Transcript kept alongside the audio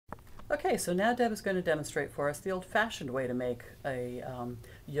Okay, so now Deb is going to demonstrate for us the old-fashioned way to make a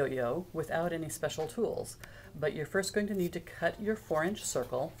yo-yo without any special tools. But you're first going to need to cut your 4-inch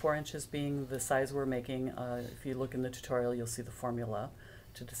circle, 4 inches being the size we're making. If you look in the tutorial, you'll see the formula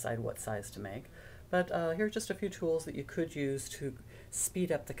to decide what size to make. But here are just a few tools that you could use to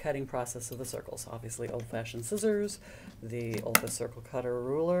speed up the cutting process of the circles. Obviously, old-fashioned scissors, the Olfa circle cutter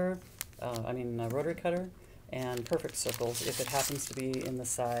ruler, rotary cutter, and perfect circles if it happens to be in the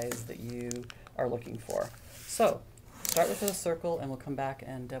size that you are looking for. So, start with a circle and we'll come back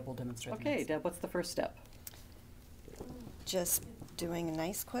and Deb will demonstrate. Okay, Deb, what's the first step? Just doing a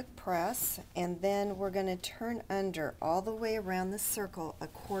nice quick press, and then we're going to turn under all the way around the circle a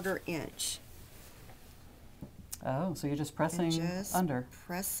 1/4 inch. Oh, so you're just pressing under.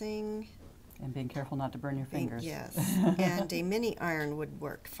 Pressing. And being careful not to burn your fingers. Yes, and a mini iron would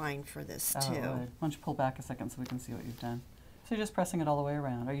work fine for this too. Why don't you pull back a second so we can see what you've done. So you're just pressing it all the way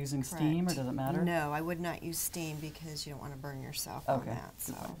around. Are you using steam or does it matter? No, I would not use steam because you don't want to burn yourself on that.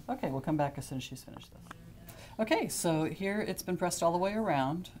 So. Okay, we'll come back as soon as she's finished this. Okay, so here it's been pressed all the way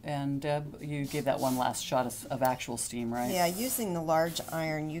around, and Deb, you gave that one last shot of actual steam, right? Yeah, using the large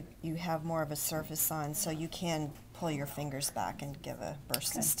iron, you have more of a surface on, so you can pull your fingers back and give a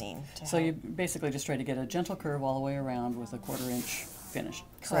burst of steam. So you basically just try to get a gentle curve all the way around with a 1/4 inch finish.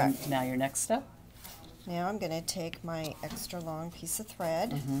 Correct. So now your next step? Now I'm going to take my extra long piece of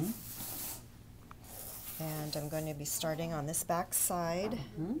thread, and I'm going to be starting on this back side,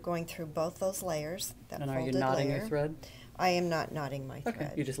 going through both those layers. That and are folded you knotting layer. your thread? I am not knotting my Okay,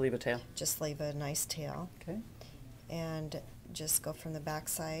 thread. you just leave a tail. Just leave a nice tail. Okay. And just go from the back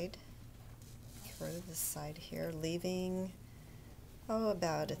side through the side here, leaving,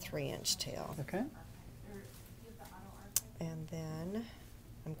 about a 3-inch tail. Okay. And then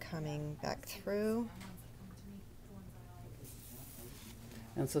I'm coming back through.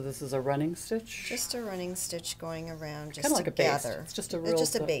 And so this is a running stitch? Just a running stitch going around, just kind of like to a baste. gather. It's just a real. It's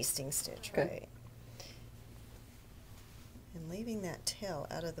just a basting stitch, okay. right? And leaving that tail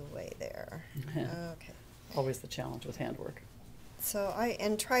out of the way there. Okay. Always the challenge with handwork. So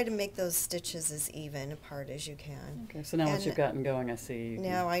try to make those stitches as even apart as you can. Okay. So now once you've gotten going, I see.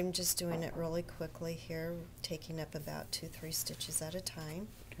 Now I'm just doing it really quickly here, taking up about 2-3 stitches at a time.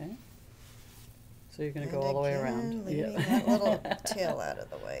 Okay. So you're going to go all the way around. Leaving that little tail out of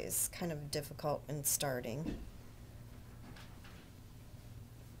the way is kind of difficult in starting.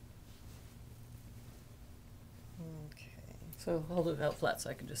 Okay. So hold it out flat so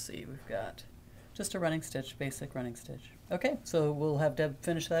I can just see. We've got just a running stitch, basic running stitch. Okay, so we'll have Deb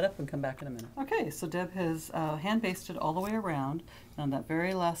finish that up and come back in a minute. Okay, so Deb has hand basted all the way around. On that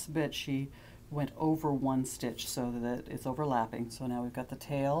very last bit, she went over 1 stitch so that it's overlapping. So now we've got the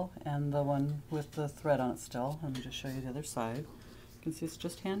tail and the one with the thread on it still. Let me just show you the other side. You can see it's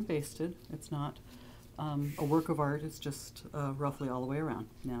just hand basted. It's not a work of art. It's just roughly all the way around.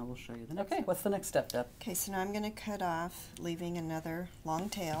 Now we'll show you the next. Okay, what's the next step, Deb? Okay, so now I'm going to cut off, leaving another long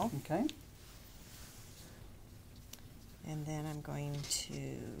tail. Okay. And then I'm going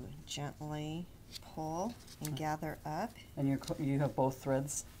to gently pull and gather up. And you have both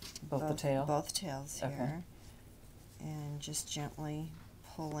threads, both the tail? Both tails here. Okay. And just gently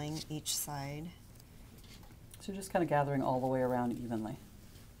pulling each side. So you're just kind of gathering all the way around evenly.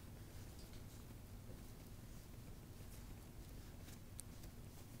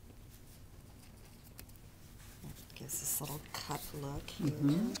 Gives this little cup look here.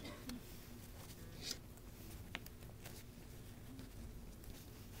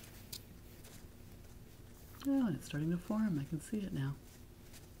 Oh, it's starting to form. I can see it now.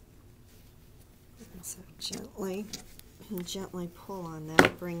 So gently pull on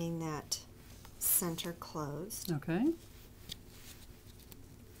that, bringing that center closed. Okay.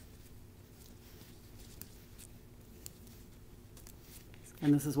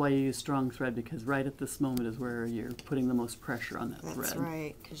 And this is why you use strong thread, because right at this moment is where you're putting the most pressure on that thread. That's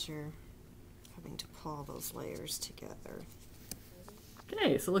right, because you're having to pull those layers together.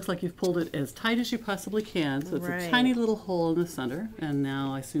 Okay, so it looks like you've pulled it as tight as you possibly can. So it's a tiny little hole in the center. And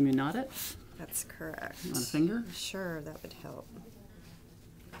now I assume you knot it? That's correct. On a finger? Sure, that would help.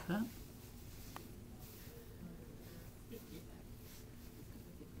 That.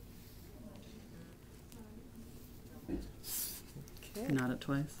 Okay. Knot it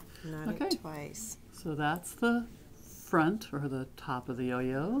twice. Knot it twice. So that's the front, or the top of the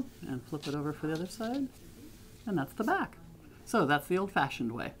yo-yo, and flip it over for the other side. And that's the back. So that's the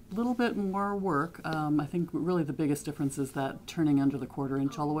old-fashioned way. A little bit more work. I think really the biggest difference is that turning under the 1/4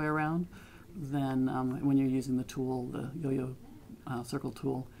 inch all the way around than when you're using the tool, the yo-yo circle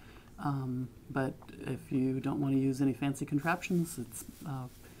tool. But if you don't want to use any fancy contraptions, it's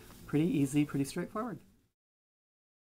pretty easy, pretty straightforward.